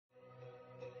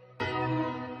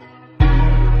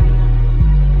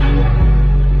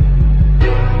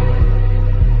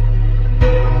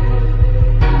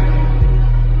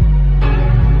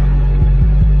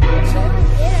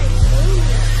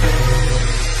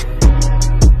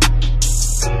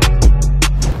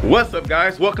What's up,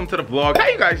 guys? Welcome to the vlog. How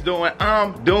you guys doing?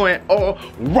 I'm doing all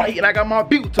right, and I got my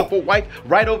beautiful wife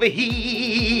right over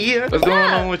here. What's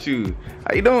going on with you?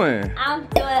 How you doing? I'm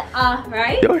doing all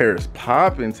right. Your hair is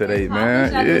popping today,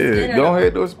 man. Yeah, go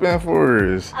ahead, do a spin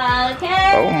for us.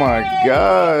 Okay. Oh my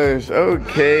gosh.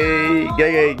 Okay.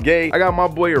 Gay. I got my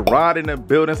boy Rod in the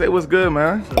building. Say what's good,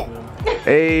 man.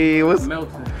 Hey, what's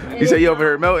melting? You say you over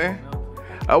here melting?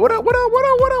 What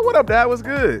up, Dad? What's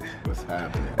good? What's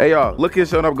happening? Hey, y'all, look his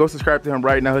channel up. Go subscribe to him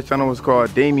right now. His channel is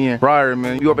called Damien.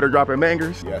 Man. You over there dropping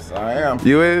bangers? Yes, I am.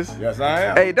 You is? Yes, I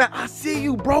am. Hey, I see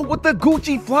you, bro, with the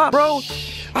Gucci flop, bro.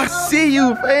 I see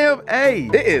you, fam. Hey,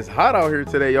 it is hot out here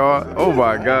today, y'all. Oh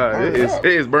my God, it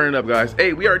is burning up, guys.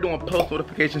 Hey, we are doing post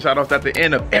notification shout outs at the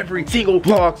end of every single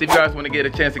vlog. So if you guys want to get a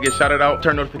chance to get shouted out,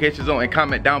 turn notifications on and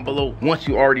comment down below once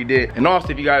you already did. And also,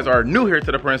 if you guys are new here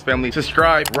to the Prince family,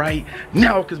 subscribe right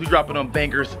now because we dropping them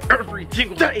bangers every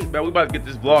single day. Man, we about to get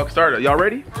this vlog started. Y'all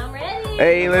ready? I'm ready.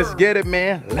 Hey, let's get it,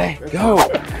 man. Let's go.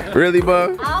 Really,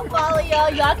 bub? I'll follow y'all.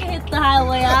 Y'all can hit the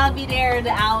highway. I'll be there in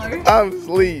an hour. I'm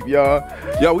asleep, y'all.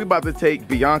 Yo, we about to take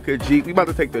Biannca Jeep. We about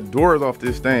to take the doors off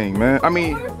this thing, man. I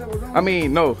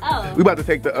mean, no. Oh. We about to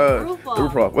take the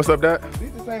roof off. What's up, Dad?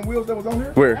 These the same wheels that was on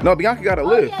here? Where? No, Biannca got a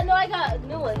lift. Yeah, no, I got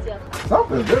new ones, yeah.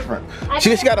 Something's different.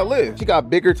 She got a lift. She got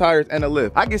bigger tires and a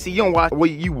lift. I can see you don't watch. Well,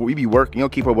 you be working. You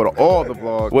don't keep up with all the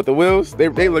vlogs. With the wheels, they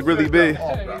look really big.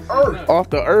 Off the earth. Off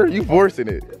the earth? You forcing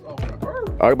it.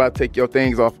 I'm about to take your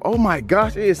things off. Oh my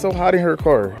gosh, it is so hot in her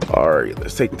car. All right,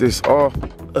 let's take this off.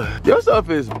 Your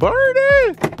stuff is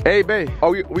burning. Hey, babe.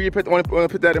 Oh, want to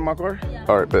put that in my car? Yeah.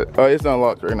 All right, bet. Oh, it's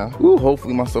unlocked right now. Ooh,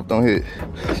 hopefully my stuff don't hit.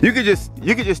 You could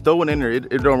just throw it in there.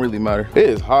 It don't really matter. It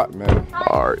is hot, man.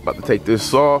 All right, about to take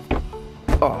this off. Is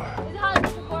it hot to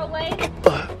pour away?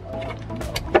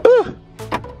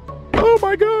 Oh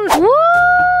my gosh.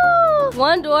 Woo!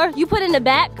 One door. You put in the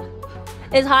back.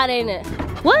 It's hot, ain't it?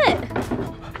 What?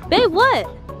 Babe, what?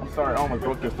 Sorry, I almost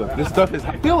broke this stuff. This stuff is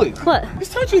hot. Feel it. What?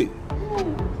 Just touch it.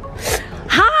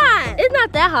 Hot. It's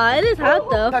not that hot. It is hot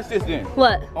though. Touch this then.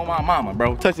 What? Oh my mama,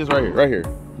 bro. Touch this right here. Right here.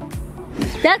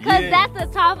 That's because that's the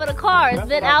top of the car. It's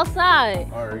been outside.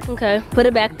 All right. Okay, put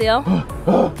it back there.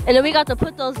 And then we got to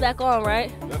put those back on, right?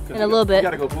 In a little bit. You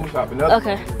gotta go boom shopping.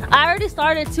 Okay. I already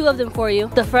started 2 of them for you.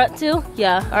 The front 2?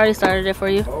 Yeah, I already started it for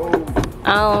you.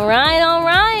 All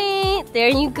right. There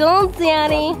you go,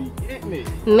 Daddy.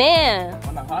 Man.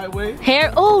 On the highway.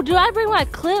 Hair. Oh, do I bring my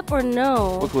clip or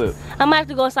no? What clip? I might have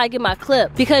to go inside and get my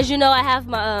clip because you know I have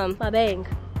my my bang.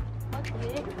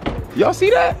 Y'all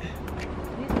see that?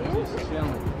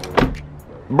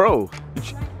 Bro,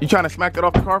 you trying to smack that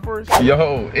off the car for us?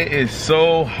 Yo, it is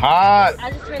so hot.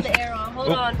 I just turned the air on. Hold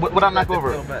on. What I knock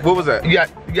over? What was that?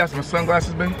 You got some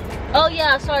sunglasses, babe? Oh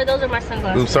yeah, sorry, those are my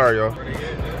sunglasses. Ooh, sorry, y'all.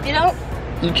 You don't?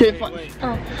 You can't find.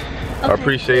 Oh. Okay, I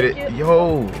appreciate it.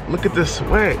 Yo, look at the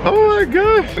sweat. Oh my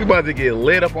gosh. We about to get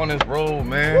lit up on this road,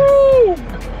 man. Woo!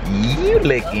 You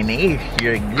looking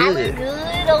extra good. I look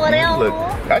good or whatever.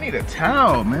 I need a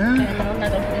towel, man. Okay, I'm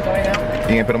not gonna put these on right now.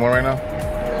 You ain't put them on right now?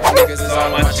 Niggas is all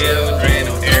my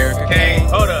children. Erica Kane.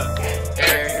 Hold up.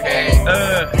 Erica Kane.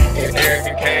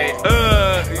 Erica Kane.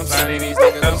 I'm finding these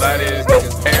niggas. I'm finding these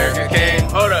niggas. Erica Kane.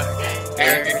 Hold up.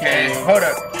 Erica Kane. Hold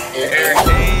up. Erica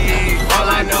Kane. All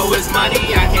I know is money.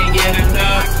 I can't get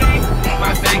enough.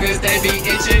 My fingers, they be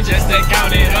itching just to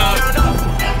count it up.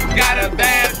 Got a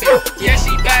bad bitch. Yeah,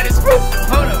 she bad as fuck.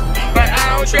 Hold up. But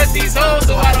I don't trust these hoes,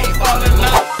 so I don't fall in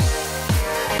love.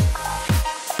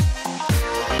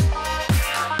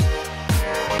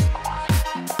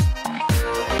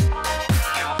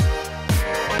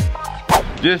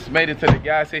 Just made it to the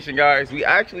gas station, guys. We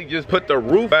actually just put the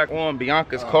roof back on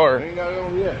Biannca's car. I ain't got it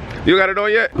on yet. You got it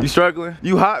on yet? You struggling?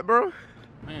 You hot, bro?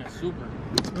 Man, super.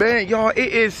 Man, y'all, it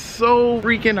is so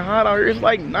freaking hot out here. It's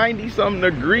like 90-something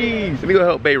degrees. Let me go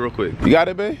help Bae real quick. You got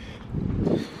it, Bae?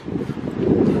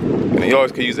 And you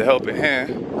always could use a helping hand.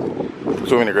 What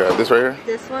you want me to grab? This right here?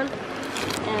 This one?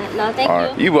 No, thank All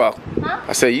right, you. you welcome. Huh?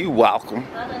 I say you welcome.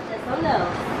 I thought you said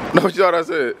no. No, what you thought I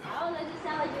said? I don't know, it just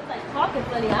sounded like you was like talking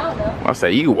funny. I don't know. I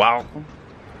say you welcome.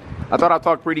 I thought I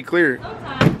talked pretty clear.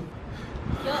 Sometimes.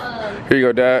 Here you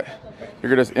go, Dad. Here,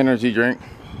 get this energy drink.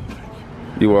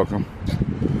 You're welcome.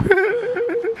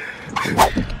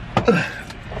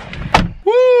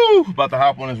 Woo! About to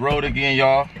hop on this road again,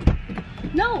 y'all.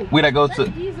 No. We that goes that's to.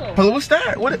 diesel. Hello, what's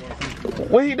that? What?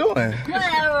 What he doing?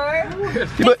 Whatever.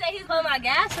 He said he's putting my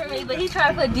gas for me, but he's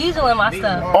trying to put diesel in my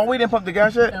stuff. Oh, we didn't pump the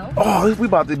gas yet? No. Oh, we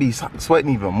about to be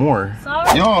sweating even more.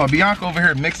 Sorry? Yo, Biannca over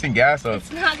here mixing gas up.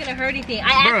 It's not gonna hurt anything.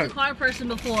 I asked the car person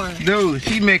before. Dude,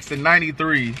 she mixed a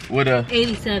 93 with a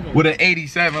 87. with an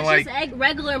 87. It's like just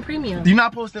regular and premium. you're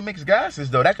not supposed to mix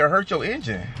gases though. That could hurt your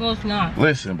engine. Well, it's not.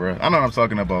 Listen, bro, I know what I'm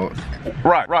talking about.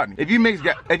 Rodney, if you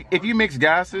mix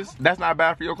gases, that's not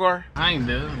bad for your car. I ain't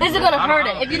do. Is it gonna hurt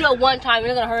it? If you do it one time,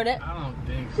 you're gonna hurt it. I don't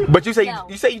think so. But you say No.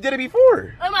 you did it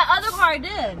before. Oh, my other car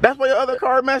did. That's why your other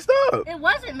car messed up. It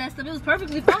wasn't messed up. It was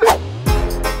perfectly fine.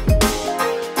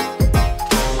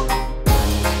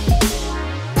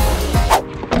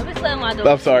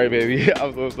 I'm sorry, baby.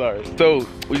 I'm so sorry. So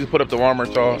we just put up the warmer,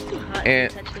 y'all.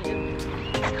 And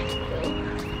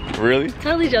really?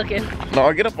 Totally joking.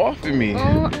 No, get up off of me. Oh,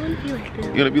 I want to be like this.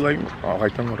 You wanna be like me? Oh,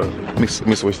 like them? What up? Let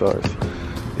me switch sides.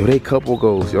 Yo, they couple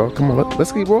goals, y'all. Come on,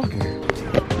 let's keep walking.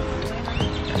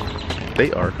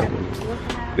 They are a couple.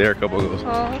 They're a couple goals.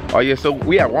 Oh yeah, so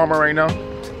we at Walmart right now.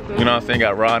 You know what I'm saying?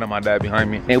 Got Rod and my dad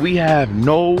behind me. And we have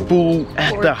no food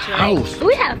at the house.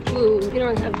 We have food. We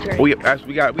don't have drink. We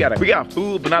got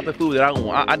food, but not the food that I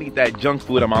want. I need that junk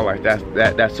food in my life.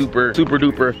 That super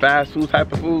duper fast food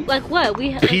type of food. Like what?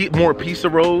 We have More pizza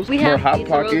rolls, we more have hot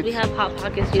pizza rolls, pockets. we have hot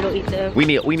pockets. You don't eat them.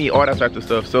 We need all that type of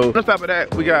stuff. So on top of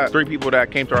that, we got 3 people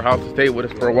that came to our house to stay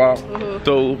with us for a while.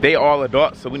 So they all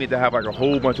adults, so we need to have like a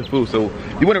whole bunch of food. So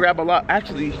you want to grab a lot?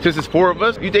 Actually, since it's 4 of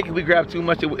us, you think if we grab too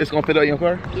much, it's gonna fit out in your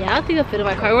car? Yeah, I think it'll fit in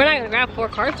my car. We're not gonna grab 4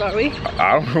 carts, are we?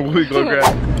 I don't know what we gonna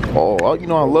grab. Oh, you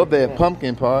know I love that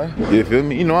pumpkin pie. You feel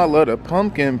me? You know I love the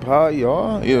pumpkin pie,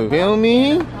 y'all. You feel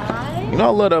me? You know I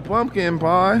love the pumpkin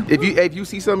pie. If you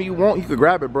see something you want, you could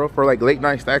grab it, bro, for like late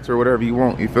night snacks or whatever you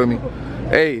want. You feel me?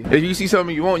 Hey, if you see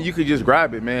something you want, you could just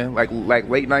grab it, man. Like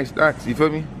late night snacks. You feel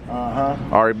me?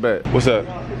 All right, bet. What's up?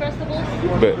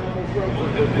 Crustables? Bet.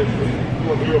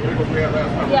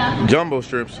 Yeah. Jumbo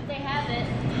strips. They have it.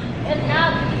 And now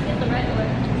we can get the regular.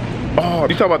 Oh,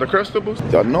 you talking about the Crustables?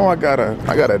 Y'all know I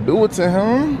gotta do it to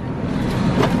him.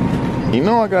 You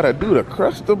know I gotta do the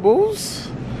Crustables.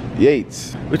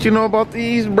 Yates. What you know about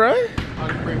these, bruh?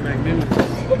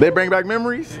 They bring back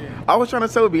memories? Yeah. I was trying to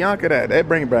tell Biannca that. They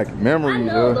bring back memories,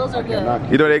 I know, yo. those are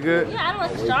good. You know they good? Yeah, I don't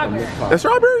like strawberry. The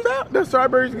strawberries out? The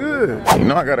strawberries good. You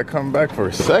know I gotta come back for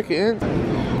a second.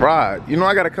 Right. You know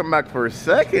I gotta come back for a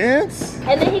second.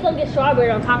 And then he gonna get strawberry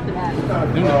on top of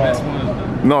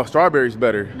that. No, strawberries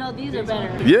better. No, these are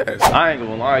better. Yes. I ain't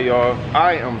gonna lie, y'all.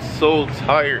 I am so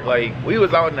tired. Like, we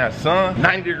was out in that sun,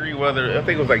 90-degree weather. I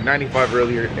think it was like 95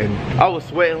 earlier, and I was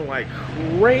sweating like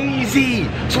crazy.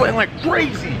 Sweating like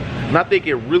crazy. And I think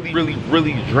it really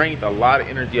drained a lot of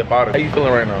energy up out of me. How you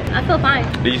feeling right now? I feel fine.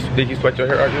 Did you sweat your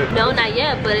hair out yet? No, not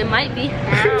yet, but it might be.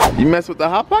 You mess with the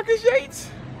Hot Pockets, Yates?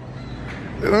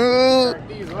 These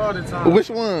all the time.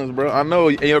 Which ones, bro? I know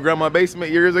in your grandma's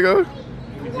basement years ago.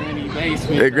 Granny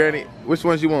basement. Hey, Granny, which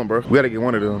ones you want, bro? We gotta get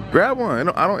one of them. Grab one.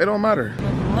 It don't matter.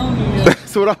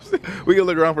 That's what I'm saying. We can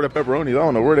look around for the pepperonis. I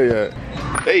don't know where they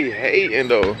at. They hating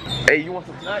though. Hey, you want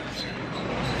some nuts?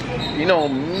 You know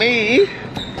me.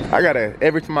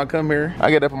 Every time I come here, I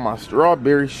get up on my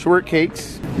strawberry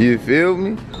shortcakes. You feel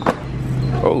me?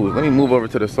 Oh, let me move over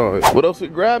to the side. What else we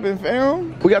grabbing,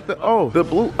 fam? We got the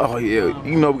blue. Oh yeah,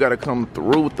 you know we gotta come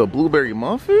through with the blueberry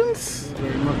muffins.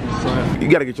 You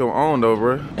gotta get your own though,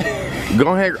 bro.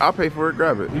 Go ahead, I'll pay for it.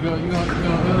 Grab it. You gonna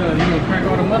crack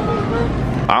all the muffins,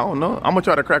 bro? I don't know. I'm gonna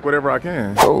try to crack whatever I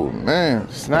can. Oh man,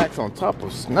 snacks on top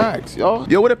of snacks, y'all.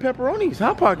 Yo, what are pepperonis?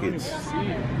 Hot Pockets.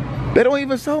 They don't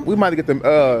even sell. We might get them.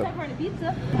 Pepperoni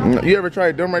pizza. You ever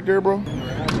tried them right there, bro?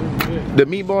 The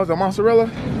meatballs, the mozzarella.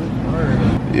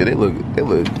 Yeah, they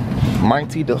look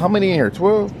mighty. How many in here?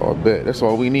 12? Oh, I bet. That's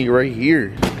all we need right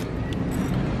here.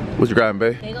 What you grabbing,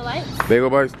 babe? Bagel bites. Bagel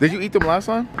bites. Did you eat them last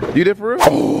time? You did for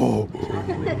real?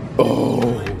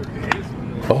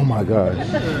 Oh my gosh.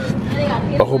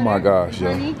 Oh my gosh,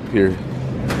 yo. Here.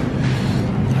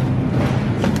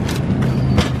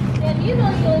 Yeah, you know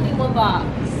you only need 1 box.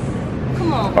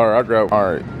 Come on. All right, I'll grab.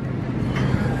 All right.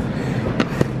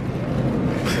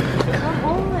 Come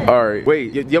on. All right.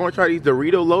 Wait, you want to try these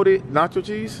Dorito loaded nacho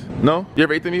cheese? No? You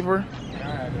ever ate them before?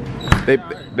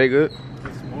 They good?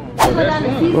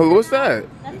 Well, what's that?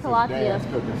 That's tilapia.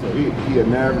 So he'll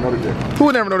never know the difference. Who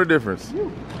would never know the difference?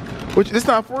 Which this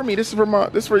not for me. This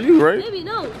is for you, right? Maybe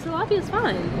no. Tilapia's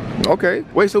fine. Okay.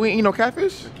 Wait, so we ain't eat no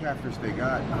catfish? The catfish they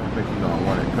got, I don't think you don't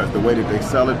want it because the way that they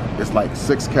sell it, it's like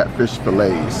 6 catfish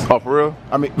fillets. Oh, for real?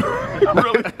 I mean,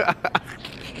 Really?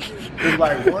 it's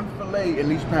like 1 fillet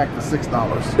in each pack for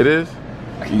 $6. It is?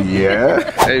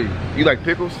 Yeah. Hey, you like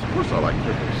pickles? Of course I like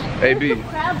pickles. Hey, B,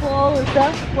 Crab bowl and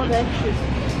stuff. What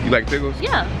extras? you like pickles?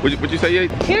 Yeah. What'd you say,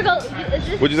 yeah? Here goes. Is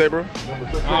this, What'd you say, bro?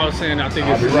 I was saying, I think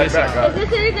I'll it's be right back, is guys.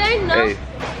 this anything? No. Hey.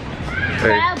 Hey,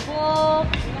 Crab bowl,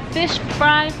 fish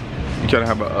fry. you trying to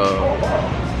have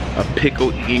a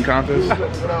pickle eating contest?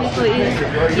 People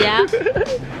eat. Yeah.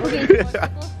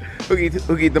 Who can eat the most pickles?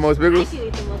 Who can eat the most I pickles? can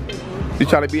eat the most pickles. You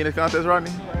trying to be in this contest,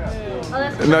 Rodney? Oh,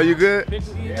 that's No, you good?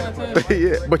 pickle eating contest.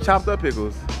 Yeah, but chopped up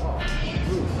pickles.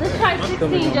 Let's try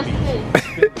 16 just to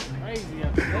see.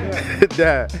 Crazy.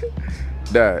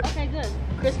 Dad. Okay, good.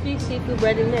 Crispy seafood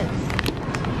bread and mix.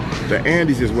 The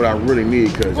Andes is what I really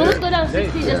need, cause Well, let's go down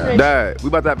 16 just to Dad, we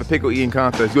about to have a pickle eating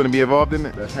contest. You want to be involved in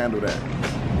it? let's handle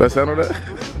that. Let's handle that.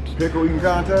 Pickle eating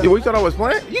contest? Yo, what you thought I was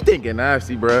playing? You thinking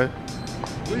nasty, bruh.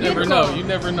 You never know. You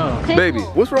never know. Pickle. Baby,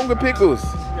 what's wrong with pickles?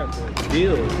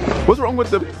 Deal. What's wrong with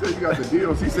the... He said you got the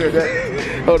deals. He said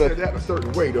that. Hold He on. said that a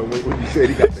certain way though. When you said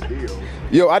he got the deal.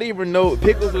 Yo, I didn't even know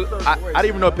pickles was... I didn't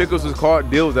even know pickles was called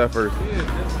deals at first.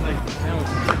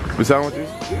 The sandwiches?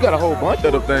 You got a whole bunch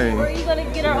of them Where are things. you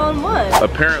gonna get our own one?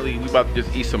 Apparently, we about to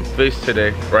just eat some fish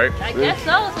today, right? I guess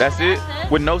so. That's it?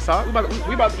 With no side?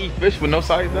 We about to eat fish with no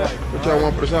sides, Dad? What y'all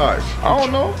want for the size? I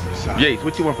don't know. Yates,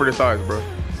 what you want for the sides, bro?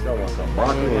 Y'all want some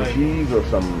broccoli and cheese or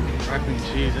some? Broccoli and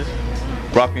cheese.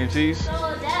 Broccoli and cheese? So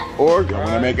that, Or y'all want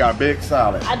to make our big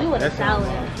salad? I do want a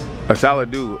salad. A salad,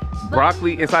 dude.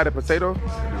 Broccoli inside a potato?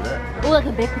 Ooh, like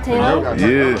a baked We potato. gotta turn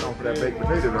the Yeah. oven on for that baked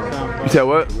potato though. You said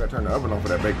what? We gotta turn the oven on for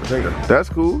that baked potato. That's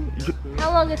cool.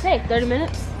 How long it take? 30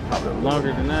 minutes?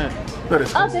 Longer than that. But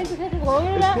it's Oh, baked potato take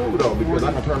longer than that? cool though because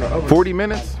I can turn the oven. 40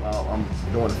 minutes? While I'm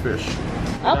doing the fish.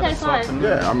 Okay, fine.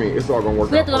 Yeah, I mean it's all gonna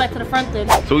work. We have to out go back to the front then.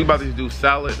 So we about to do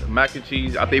salad, mac and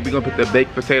cheese. I think we're gonna put the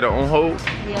baked potato on hold.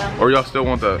 Yeah. Or y'all still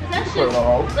want the... That's, Put it on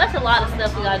hold. that's a lot of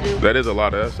stuff we gotta do. That is a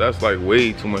lot of... That's like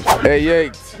way too much. Hey,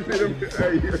 Yates.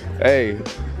 Hey,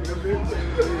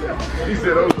 He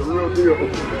said those the real deal.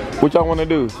 what y'all wanna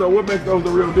do? So what makes those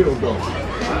the real deals though?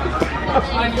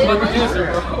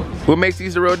 What makes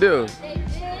these the real deal?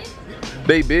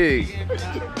 They big.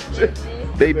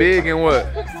 They big and what?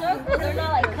 Circles, they're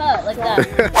not like cut like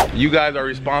that. You guys are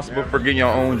responsible for getting your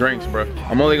own drinks, bro.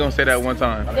 I'm only gonna say that one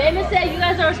time. Damien said you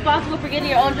guys are responsible for getting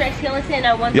your own drinks. He only said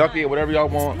that one Y'all time. can get whatever y'all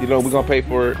want. You know, we're gonna pay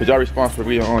for it, but y'all responsible for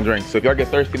getting your own drinks. So if y'all get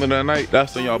thirsty in the middle of the night,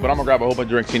 that's on y'all. But I'm gonna grab a whole bunch of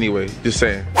drinks anyway. Just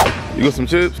saying. You got some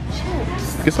chips?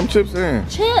 Chips. Get some chips in.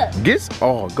 Chips.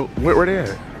 Oh, go. Where they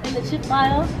at? In the chip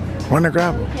aisle. Run to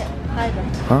grab We them. can't hide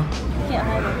them. Huh? We can't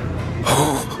hide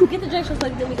them. Get the drinks real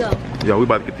quick, then we go. Yo, we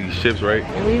about to get these chips, right?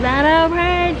 And we better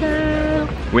break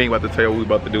them. We ain't about to tell you what we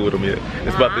about to do with them yet.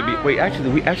 It's about to be. Wait, actually,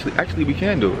 we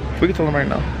can do it. We can tell them right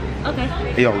now. Okay.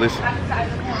 Hey, yo, listen.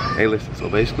 Hey, listen. So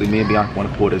basically, me and Biannca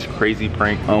want to pull this crazy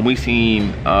prank. We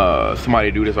seen somebody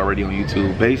do this already on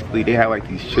YouTube. Basically, they have like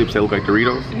these chips that look like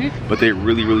Doritos, but they're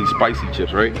really, really spicy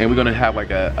chips, right? And we're gonna have like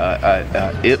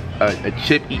a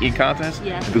chip eating contest.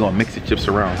 Yeah. And we're gonna mix the chips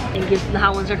around. And get the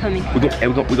hot ones are coming. We're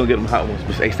gonna get them hot ones.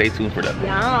 But stay tuned for that.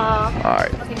 Yeah. All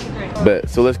right. Okay, good drink. Bet.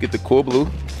 So let's get the cool blue.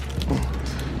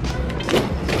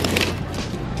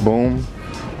 Boom,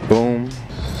 boom,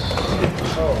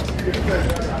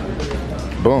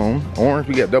 boom. Orange.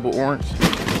 We got double orange.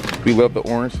 We love the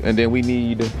orange. And then we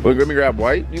need. Well, let me grab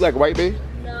white. You like white, babe?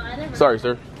 No, I never. Sorry,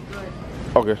 sir.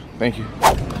 Okay, thank you.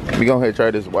 We go ahead and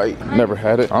try this white. Never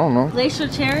had it. I don't know. Glacier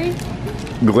cherry.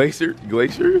 Glacier.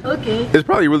 Okay. It's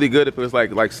probably really good if it was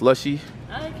like slushy.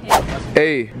 Okay.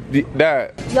 Hey,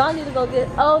 Dad. Y'all need to go get.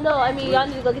 Oh no, I mean y'all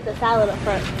need to go get the salad up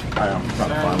front. I am trying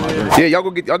to find my drink. Yeah,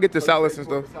 y'all get the salads and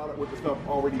stuff. Salad with the stuff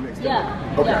already mixed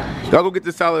Yeah. in. Okay. Yeah. Y'all go get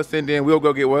the salads and then we'll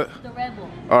go get what? The Red Bull.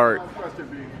 All right. Question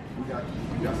B,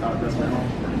 we got salad dressing at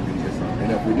home. Or you need to get some.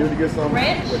 And if we do to get some,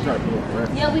 Ranch? we'll try to put it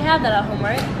ranch. Yeah, we have that at home,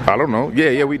 right? I don't know.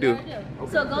 Yeah, we do. Yeah, I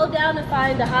do. So go down and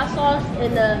find the hot sauce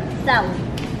and the salad.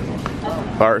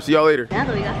 All right, see y'all later. Now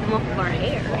that we got them off of our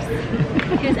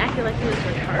hairs. He was acting like he was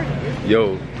retarded.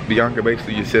 Yo, Biannca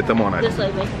basically just set them on This a,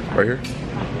 way, baby. right here.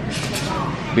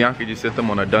 Biannca just set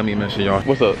them on a dummy mission, y'all.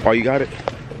 What's up? Oh, you got it?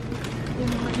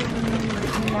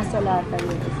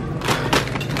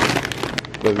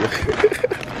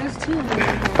 There's two of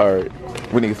them. All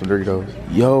right, we need to get some Doritos.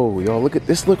 Yo, y'all, look at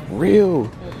this. Look real.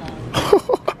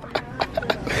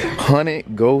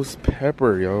 Hunted ghost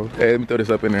pepper, yo. Hey, let me throw this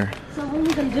up in there. So when are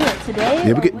we gonna do it? Today?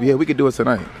 Yeah, we could do it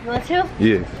tonight. You want to?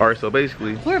 Yeah. All right, so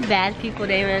basically, We're bad people,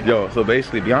 Damon. yo, so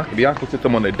basically, Biannca set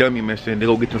them on the dummy mission. They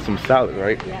go get them some salad,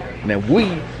 right? Yeah. And then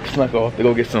we snuck off to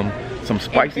go get some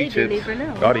spicy they chips. didn't even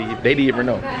know. Oh, they didn't even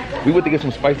know. We went to get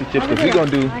some spicy chips because we gonna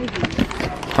do, Hide these.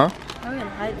 huh? How are we gonna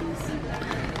hide these?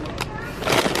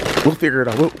 We'll figure it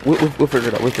out. We'll figure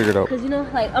it out. We'll figure it out. Cause you know,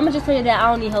 like I'm gonna just tell you that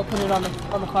I don't need help putting it on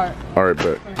the cart. All right,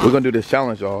 but we're gonna do this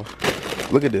challenge, y'all.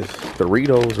 Look at this,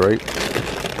 Doritos, right?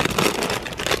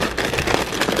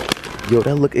 Yo,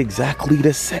 that look exactly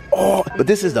the same. Oh, but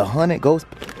this is the 100 ghost.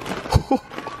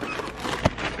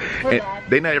 And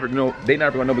they never gonna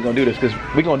know we're gonna do this because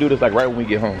we're gonna do this like right when we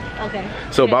get home. Okay.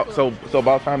 So about cool. so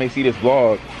about the time they see this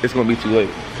vlog, it's gonna be too late.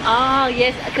 Oh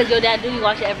yes, because your dad do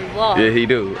watch every vlog. Yeah, he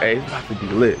do. Hey, it's about to be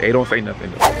lit. Hey, don't say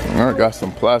nothing. All right, got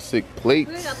some plastic plates.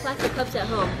 We got plastic cups at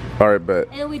home. All right, bet.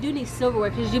 And we do need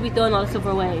silverware because you be throwing all the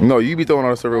silverware away. No, you be throwing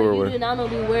all the silverware away. And I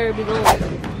don't know where it be going.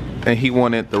 And he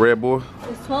wanted the Red Bull.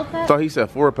 It's 12 pack. I thought he said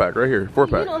 4-pack right here.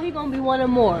 4-pack. You know he gonna be wanting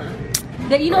more.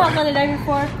 You know how long they're here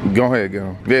for? Go ahead, get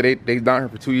them. Yeah, they down here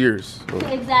for 2 years. So.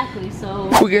 Exactly. So.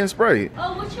 We getting Sprite.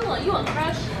 Oh, what you want? You want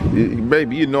Crush?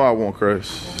 Baby, you know I want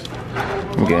Crush.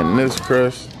 I'm getting this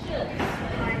Crush.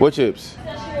 Chips. What chips?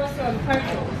 She wants some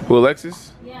purple. Who,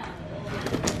 Alexis? Yeah.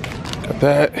 Got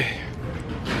that.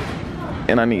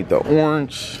 And I need the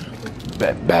orange.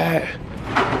 That.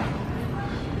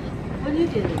 What are you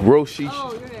doing? Grocery.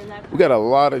 Oh, you're in that. We got a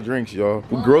lot of drinks, y'all.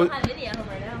 Well, we don't have any at home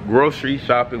right now. Grocery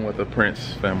shopping with the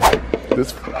Prince family.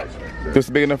 This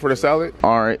big enough for the salad?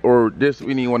 All right, or this,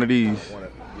 we need one of these.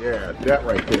 Yeah, that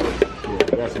right there.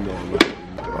 Yeah, that's more.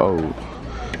 Oh,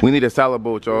 we need a salad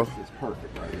bowl, y'all. It's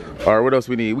perfect right here. All right, what else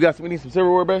we need? We need some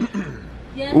silverware, babe?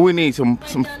 Yeah. We need some.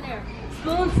 Down there.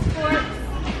 Spoons,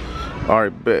 forks. All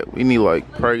right, bet. We need like,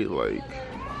 probably like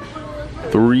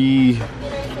 3.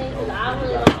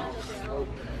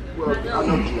 Well, I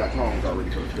know you got tongs already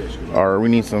for the fish. All right, we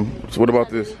need some. So what about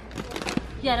this?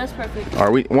 Yeah, that's perfect.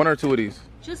 All right, 1 or 2 of these?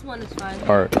 Just one is fine.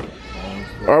 All right. All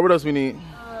right, what else we need?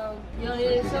 You don't need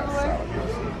any silverware?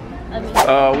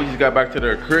 We just got back to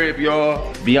the crib,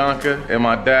 y'all. Biannca and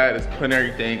my dad is putting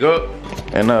everything up.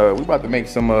 And we about to make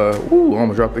some, ooh,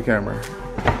 almost dropped the camera.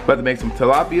 About to make some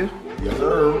tilapia. Yes,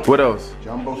 sir. What else?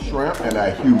 Jumbo shrimp and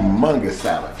a humongous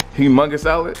salad. Humongous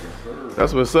salad?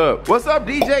 That's what's up. What's up,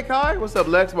 DJ Kai? What's up,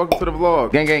 Lex? Welcome to the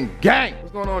vlog. Gang, gang, gang.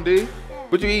 What's going on, D?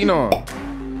 What you eating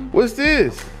on? What's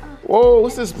this? Whoa,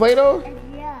 what's this, Play-Doh?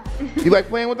 Yeah. You like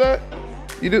playing with that?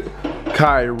 You do?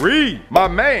 Kyrie, my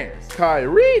man.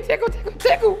 Kyrie,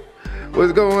 tickle.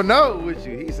 What's going on with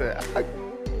you? He said,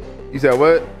 you said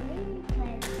what?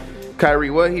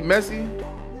 Kyrie, what? He messy?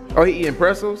 Oh, he eating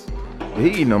pretzels? He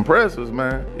eating them pretzels,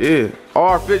 man. Yeah.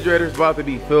 Our refrigerator's about to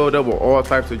be filled up with all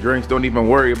types of drinks. Don't even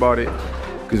worry about it.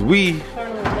 Cause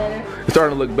it's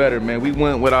starting to look better, man. We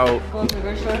went without going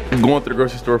to the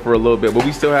grocery store for a little bit, but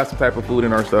we still have some type of food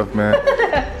in our stuff, man.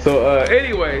 So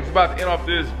anyway, it's about to end off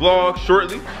this vlog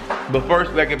shortly. But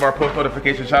first, let's give our post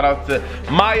notification shout out to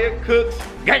Maya Cooks.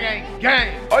 Gang.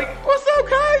 Oh, what's up,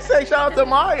 guys? Say shout out to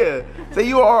Maya. Say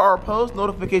you are our post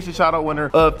notification shout out winner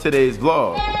of today's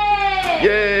vlog.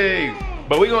 Yay!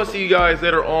 But we're gonna see you guys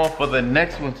later on for the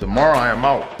next one tomorrow. I am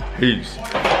out. Peace.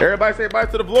 Everybody say bye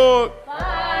to the vlog.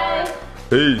 Bye.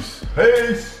 Peace.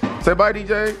 Say bye,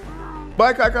 DJ.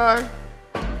 Bye, Kai.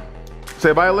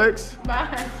 Say bye, Alex.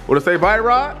 Bye. Wanna say bye,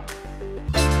 Rod?